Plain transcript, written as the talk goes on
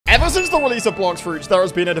since the release of Blox fruits, there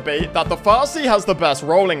has been a debate that the first sea has the best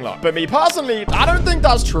rolling luck. But me personally, I don't think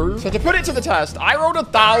that's true. So to put it to the test, I rolled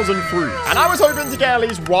 1,000 fruits. And I was hoping to get at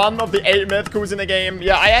least one of the 8 mythicals in the game.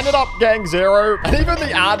 Yeah, I ended up getting 0. And even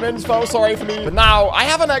the admins felt sorry for me. But now, I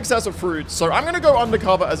have an excess of fruits. So I'm going to go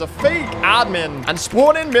undercover as a fake admin and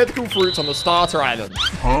spawn in mythical fruits on the starter island.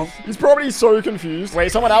 Huh? He's probably so confused. Wait,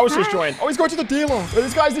 someone else just joined. Oh, he's going to the dealer. Wait,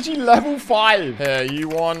 this guy's literally level 5. Here, you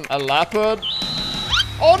want a leopard?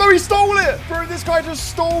 Oh, no, he stole it. Bro, this guy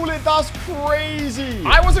just stole it. That's crazy.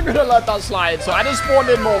 I wasn't going to let that slide, so I just spawned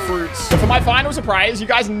in more fruits. So for my final surprise, you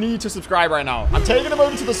guys need to subscribe right now. I'm taking them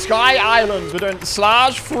over to the Sky Islands. We're doing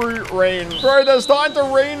 /fruit rain. Bro, they're starting to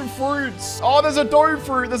rain fruits. Oh, there's a doe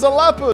fruit. There's a leopard.